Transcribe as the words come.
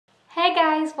Hey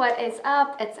guys, what is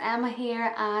up? It's Emma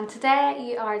here and today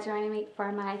you are joining me for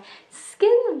my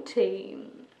skin routine.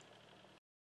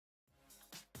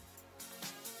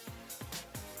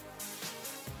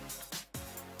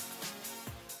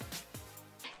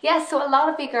 Yes, so a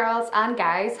lot of you girls and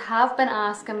guys have been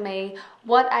asking me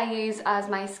what I use as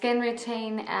my skin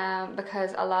routine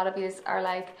because a lot of you are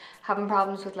like having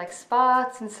problems with like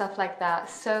spots and stuff like that.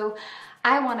 So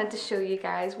I wanted to show you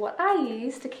guys what I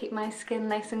use to keep my skin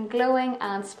nice and glowing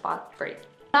and spot free.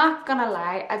 Not gonna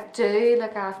lie, I do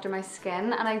look after my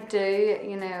skin and I do,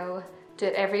 do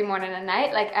it every morning and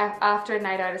night, like after a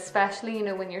night out especially,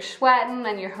 when you're sweating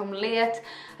and you're home late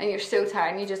and you're so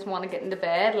tired and you just want to get into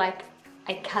bed. Like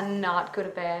I cannot go to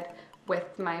bed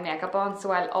with my makeup on,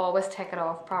 so I'll always take it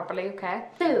off properly, okay?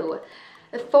 So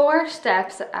the 4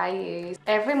 steps that I use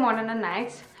every morning and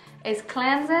night is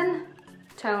cleansing,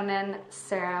 toning,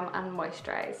 serum and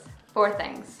moisturize. 4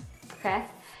 things, okay?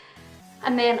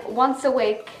 And then once a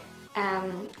week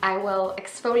I will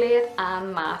exfoliate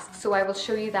and mask, so I will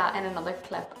show you that in another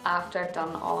clip after I've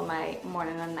done all of my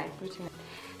morning and night routine.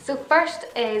 So first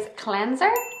is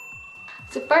cleanser.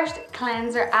 So first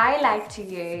cleanser, I like to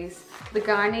use the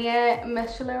Garnier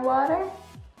micellar water.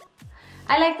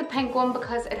 I like the pink one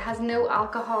because it has no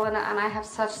alcohol in it and I have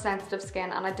such sensitive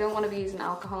skin and I don't want to be using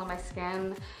alcohol in my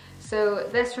skin. So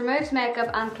this removes makeup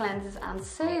and cleanses and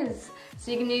soothes.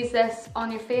 So you can use this on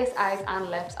your face, eyes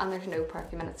and lips and there's no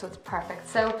perfume in it, so it's perfect.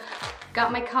 So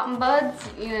got my cotton buds,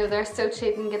 they're so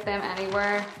cheap, you can get them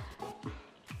anywhere.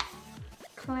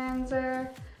 Cleanser.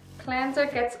 Cleanser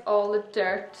gets all the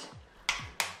dirt.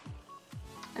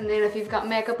 And then if you've got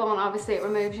makeup on, obviously it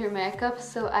removes your makeup.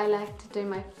 So I like to do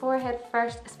my forehead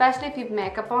first, especially if you've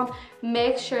makeup on.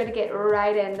 Make sure to get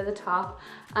right into the top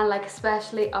and like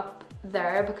especially up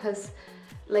there because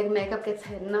like makeup gets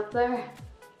hidden up there.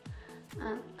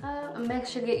 And make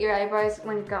sure to get your eyebrows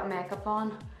when you've got makeup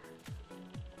on.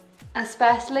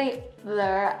 Especially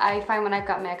there, I find when I've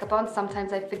got makeup on,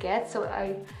 sometimes I forget, so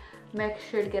I make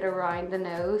sure to get around the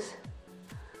nose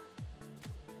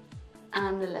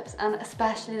and the lips, and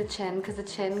especially the chin, because the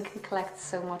chin can collect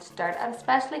so much dirt. And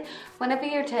especially whenever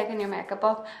you're taking your makeup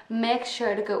off, make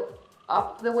sure to go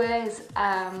up the ways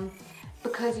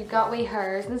because you've got wee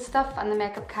hairs and stuff and the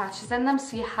makeup catches in them,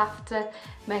 so you have to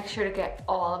make sure to get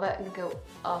all of it and go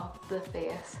up the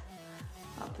face.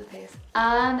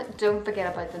 And don't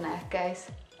forget about the neck,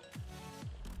 guys.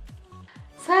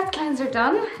 So that's cleanser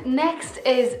done. Next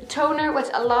is toner, which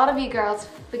a lot of you girls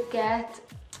forget.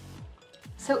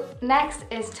 So next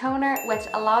is toner, which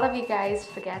a lot of you guys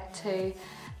forget to,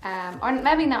 or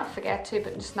maybe not forget to,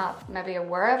 but just not maybe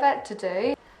aware of it to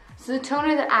do. So the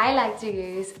toner that I like to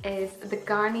use is the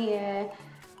Garnier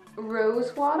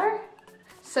Rose Water.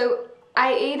 So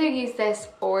I either use this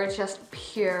or just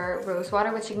pure rose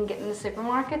water, which you can get in the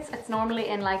supermarkets. It's normally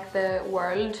in like the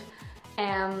World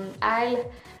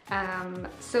aisle.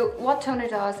 So what toner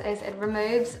does is it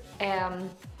removes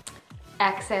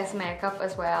excess makeup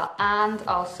as well, and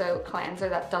also cleanser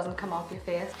that doesn't come off your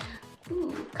face.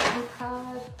 Ooh, cotton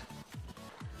pad.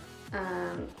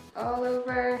 All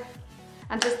over.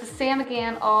 And just the same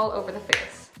again all over the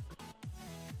face.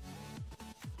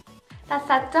 That's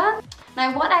that done.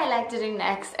 Now what I like to do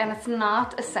next, and it's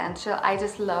not essential, I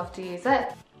just love to use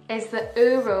it, is the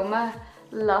Aroma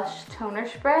Lush Toner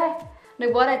Spray. Now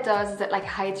what it does is it like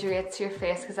hydrates your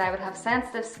face, because I would have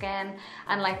sensitive skin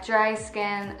and like dry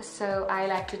skin, so I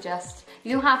like to just,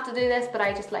 you don't have to do this, but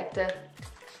I just like to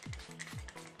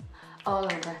all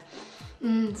over.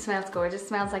 Smells gorgeous,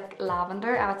 smells like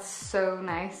lavender and it's so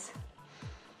nice.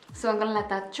 So I'm gonna let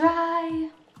that dry.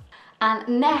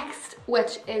 And next,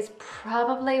 which is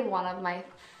probably one of my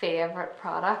favorite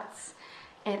products,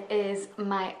 it is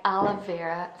my Aloe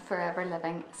Vera Forever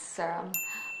Living Serum.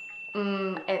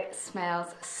 It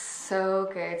smells so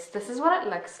good. So this is what it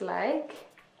looks like.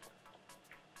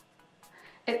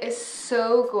 It is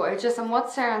so gorgeous, and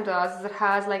what serum does is it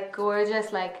has like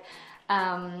gorgeous like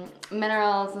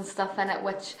minerals and stuff in it,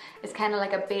 which is kind of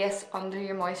like a base under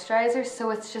your moisturiser, so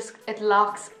it's just, it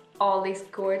locks all these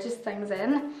gorgeous things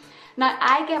in. Now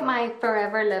I get my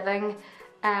Forever Living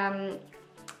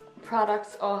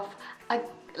products off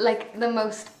like the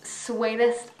most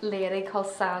sweetest lady called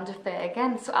Sandra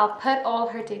Fegan, so I'll put all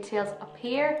her details up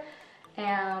here.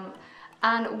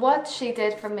 And what she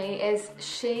did for me is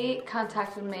she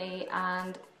contacted me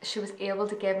and she was able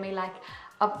to give me like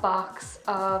a box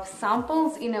of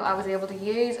samples, I was able to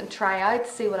use and try out to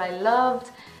see what I loved,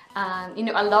 and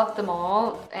I loved them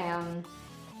all,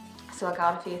 so I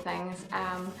got a few things,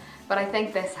 but I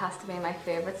think this has to be my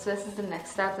favourite. So this is the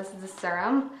next step. This is the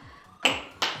serum.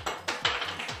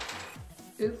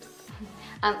 Oops.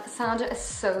 And Sandra is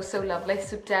so lovely,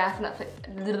 so definitely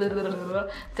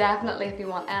if you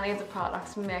want any of the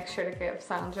products, make sure to give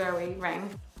Sandra a wee ring.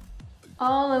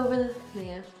 All over the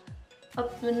face,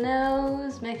 up the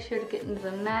nose, make sure to get into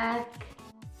the neck.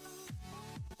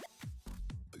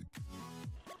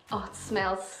 Oh, it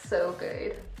smells so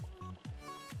good.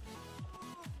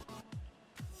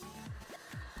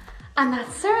 And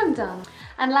that's serum done.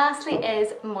 And lastly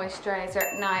is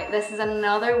moisturiser. Now this is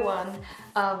another one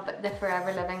of the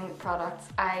Forever Living products.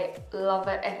 I love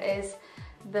it. It is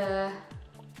the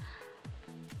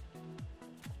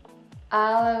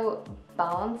Aloe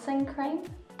Balancing Cream.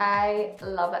 I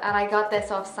love it. And I got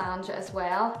this off Sandra as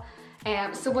well.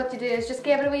 So what you do is just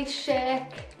give it a wee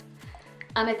shake.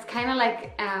 And it's kind of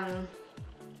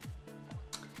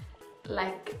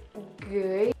like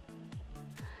goo.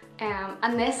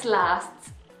 And this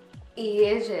lasts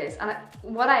ages, and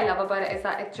what I love about it is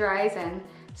that it dries in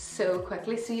so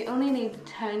quickly, so you only need the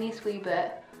tiniest wee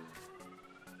bit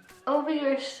over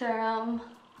your serum.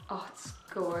 Oh, it's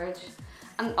gorgeous.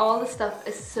 And all the stuff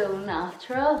is so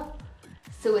natural,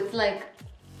 so it's like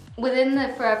within the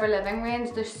Forever Living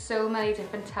range there's so many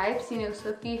different types, you know, so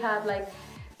if you have like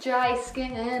dry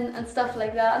skin and stuff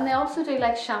like that, and they also do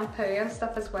like shampoo and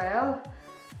stuff as well.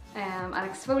 And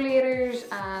exfoliators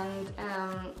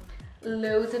and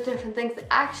loads of different things. They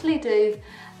actually do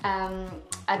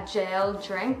a gel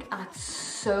drink, and it's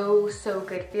so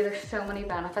good for you. There's so many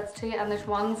benefits to it, and there's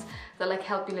ones that like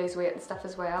help you lose weight and stuff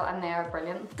as well, and they are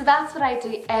brilliant. So that's what I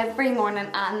do every morning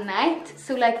and night.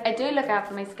 So like I do look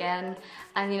after my skin,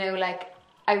 and you know, like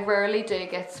I rarely do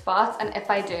get spots, and if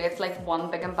I do, it's like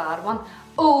one big and bad one.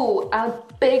 Oh, and a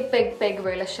big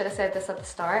rule, I should have said this at the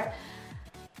start.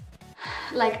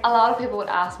 Like a lot of people would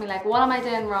ask me like, what am I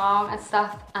doing wrong and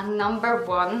stuff, and number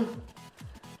one,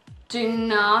 do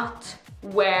not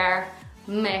wear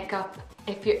makeup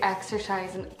if you're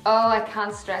exercising. Oh, I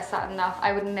can't stress that enough.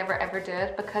 I would never ever do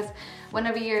it, because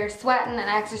whenever you're sweating and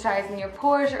exercising, your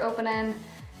pores are opening,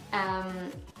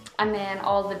 and then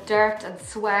all the dirt and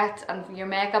sweat and your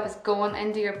makeup is going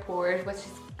into your pores, which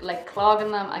is like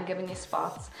clogging them and giving you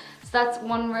spots. So that's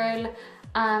one rule.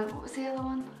 And what was the other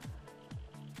one?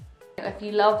 If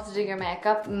you love to do your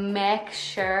makeup, make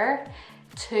sure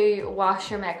to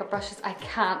wash your makeup brushes. I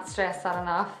can't stress that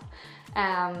enough.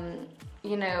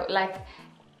 You know, like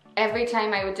every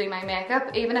time I would do my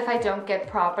makeup, even if I don't get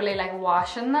properly like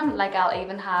washing them, like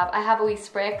I have a wee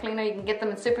spray cleaner. You can get them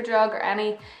in Superdrug or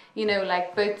any, you know,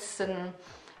 like Boots and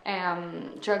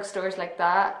drugstores like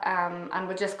that, and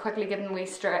would just quickly give them a wee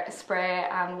spray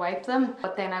and wipe them.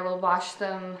 But then I will wash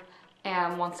them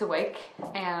once a week,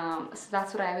 so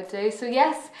that's what I would do. So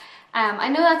yes, I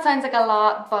know that sounds like a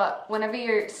lot, but whenever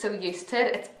you're so used to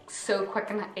it, it's so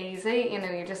quick and easy, you know,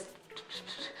 you just,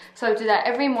 so I do that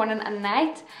every morning and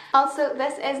night. Also,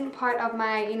 this isn't part of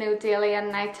my, you know, daily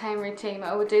and nighttime routine.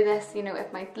 I would do this, you know,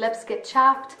 if my lips get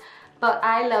chapped, but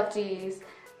I love to use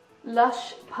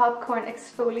Lush Popcorn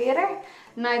Exfoliator.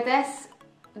 Now this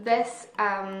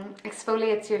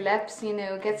exfoliates your lips, you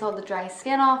know, gets all the dry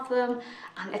skin off them,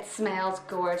 and it smells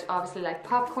gorgeous, obviously like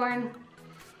popcorn.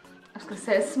 I was gonna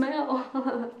say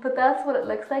smell, but that's what it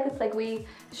looks like. It's like wee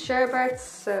sherbets,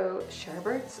 so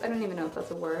sherbets? I don't even know if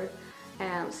that's a word.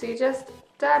 So you just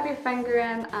dab your finger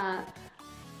in and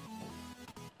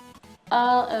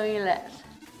all over your lips,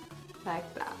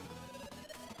 like that.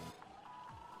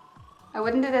 I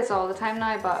wouldn't do this all the time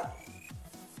now, but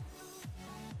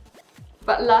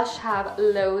Lush have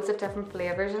loads of different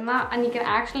flavours in that, and you can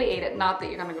actually eat it. Not that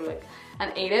you're gonna go like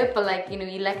and eat it, but like, you know,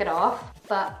 you lick it off.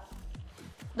 But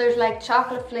there's like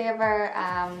chocolate flavour,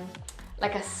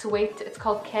 like a sweet, it's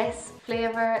called Kiss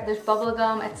flavour. There's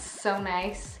bubblegum, it's so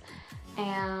nice.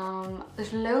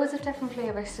 There's loads of different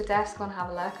flavours, so Def's gonna have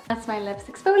a look. That's my lips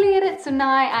exfoliated, so now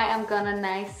I am gonna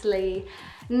nicely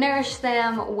nourish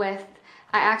them with,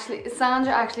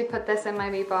 Sandra actually put this in my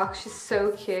wee box, she's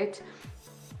so cute.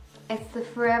 It's the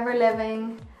Forever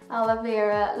Living Aloe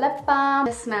Vera Lip Balm.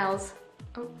 This smells,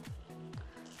 oh,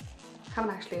 I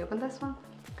haven't actually opened this one,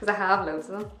 because I have loads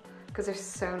of them, because they're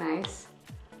so nice.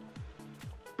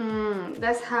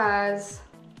 This has,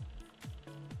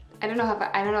 I don't know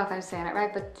if I'm saying it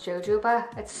right, but jojoba.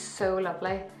 It's so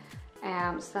lovely.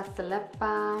 So that's the lip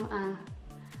balm, and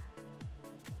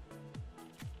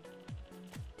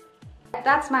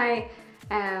that's my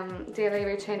daily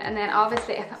routine. And then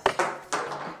obviously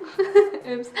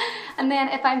oops. And then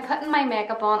if I'm putting my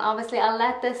makeup on, obviously I'll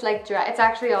let this like dry. It's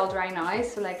actually all dry now,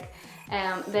 so like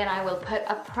then I will put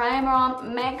a primer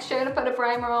on. Make sure to put a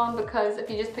primer on, because if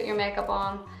you just put your makeup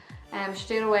on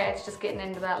straight away, it's just getting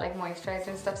into that like moisturiser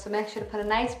and stuff. So make sure to put a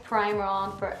nice primer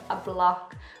on for a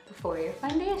block before your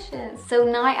foundation. So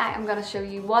now I am going to show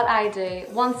you what I do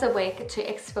once a week to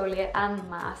exfoliate and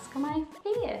mask my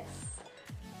face.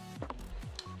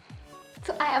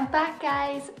 So I am back,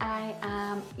 guys.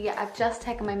 I've just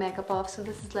taken my makeup off. So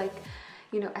this is like,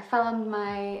 you know, I filmed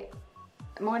my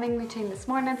morning routine this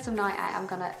morning. So now I am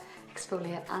gonna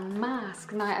exfoliate and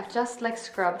mask. Now I've just like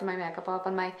scrubbed my makeup off,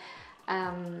 and my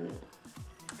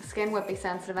skin would be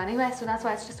sensitive anyway. So that's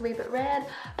why it's just a wee bit red.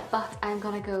 But I'm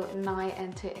gonna go now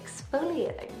into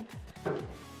exfoliating.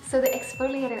 So the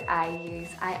exfoliator I use,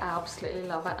 I absolutely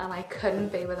love it, and I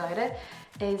couldn't be without it,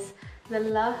 is the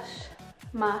Lush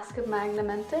Mask of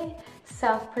Magnamenti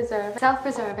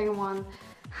self-preserving one.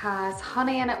 Has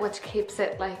honey in it, which keeps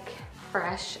it like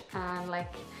fresh and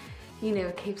like, you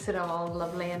know, keeps it all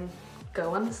lovely and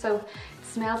going. So it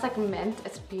smells like mint.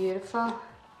 It's beautiful.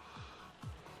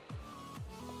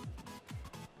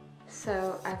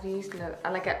 So I've used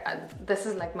this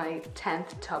is like my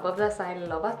 10th tub of this. I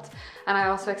love it, and I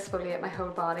also exfoliate my whole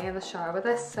body in the shower with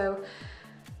this.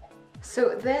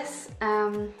 So this,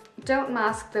 don't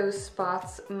mask those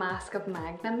spots, Mask of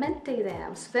Magnamenti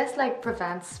them. So this like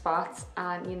prevents spots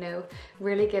and, you know,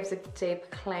 really gives a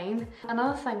deep clean.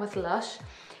 Another thing with Lush,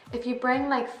 if you bring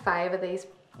like 5 of these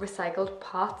recycled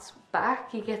pots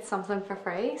back, you get something for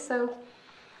free. So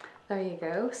there you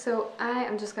go. So I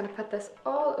am just gonna put this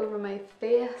all over my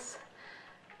face.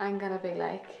 I'm gonna be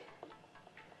like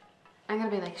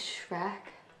Shrek.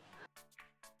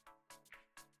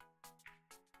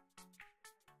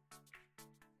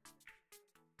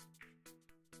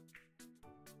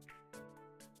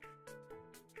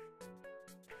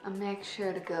 And make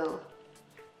sure to go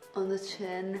on the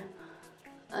chin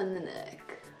and the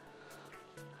neck.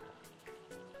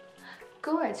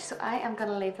 Gorgeous. So I am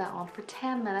gonna leave that on for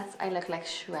 10 minutes. I look like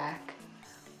Shrek.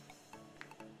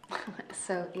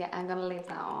 So yeah, I'm gonna leave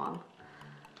that on,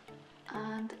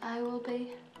 and I will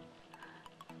be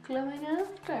glowing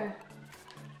after.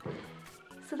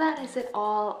 So that is it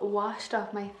all washed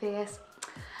off my face.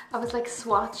 I was like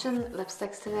swatching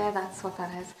lipsticks today, that's what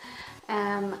that is.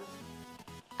 And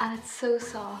it's so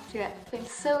soft, yeah, it feels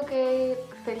so good,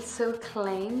 it feels so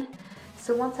clean.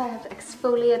 So once I have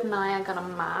exfoliated, now I'm gonna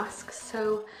mask.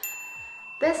 So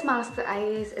this mask that I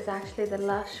use is actually the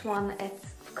Lush one.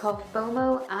 It's called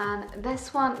FOMO, and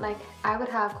this one, like, I would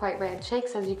have quite red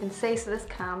cheeks, as you can see, so this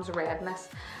calms redness.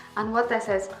 And what this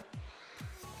is,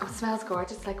 oh, it smells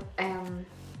gorgeous, like, it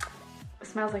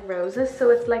smells like roses, so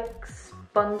it's like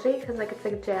spongy, because like it's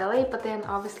like jelly, but then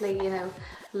obviously, you know,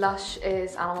 Lush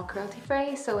is animal cruelty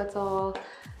free, so it's all,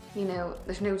 you know,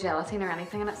 there's no gelatin or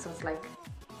anything in it, so it's like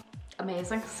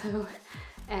amazing. So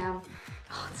oh,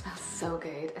 it smells so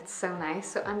good, it's so nice.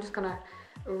 So I'm just gonna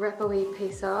rip a wee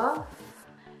piece off,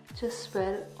 just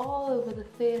spread it all over the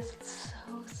face. It's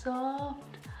so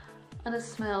soft and it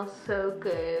smells so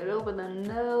good over the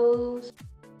nose.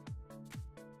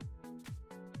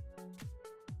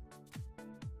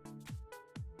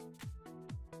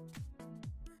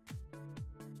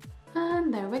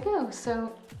 And there we go.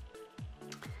 So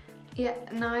yeah,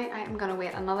 now I am gonna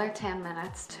wait another 10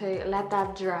 minutes to let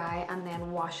that dry and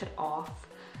then wash it off.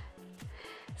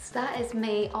 So that is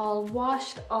me all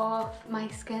washed off. My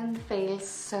skin feels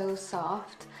so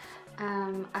soft.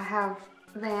 I have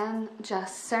then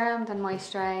just serumed and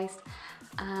moisturised,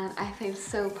 and I feel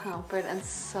so pampered and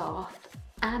soft.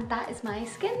 And that is my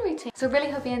skin routine. So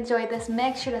really hope you enjoyed this.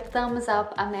 Make sure to thumbs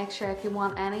up, and make sure if you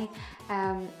want any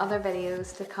other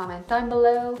videos to comment down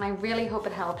below. I really hope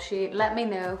it helps you. Let me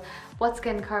know what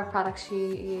skincare products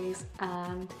you use,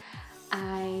 and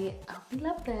I hope you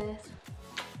love this.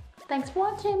 Thanks for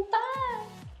watching, bye!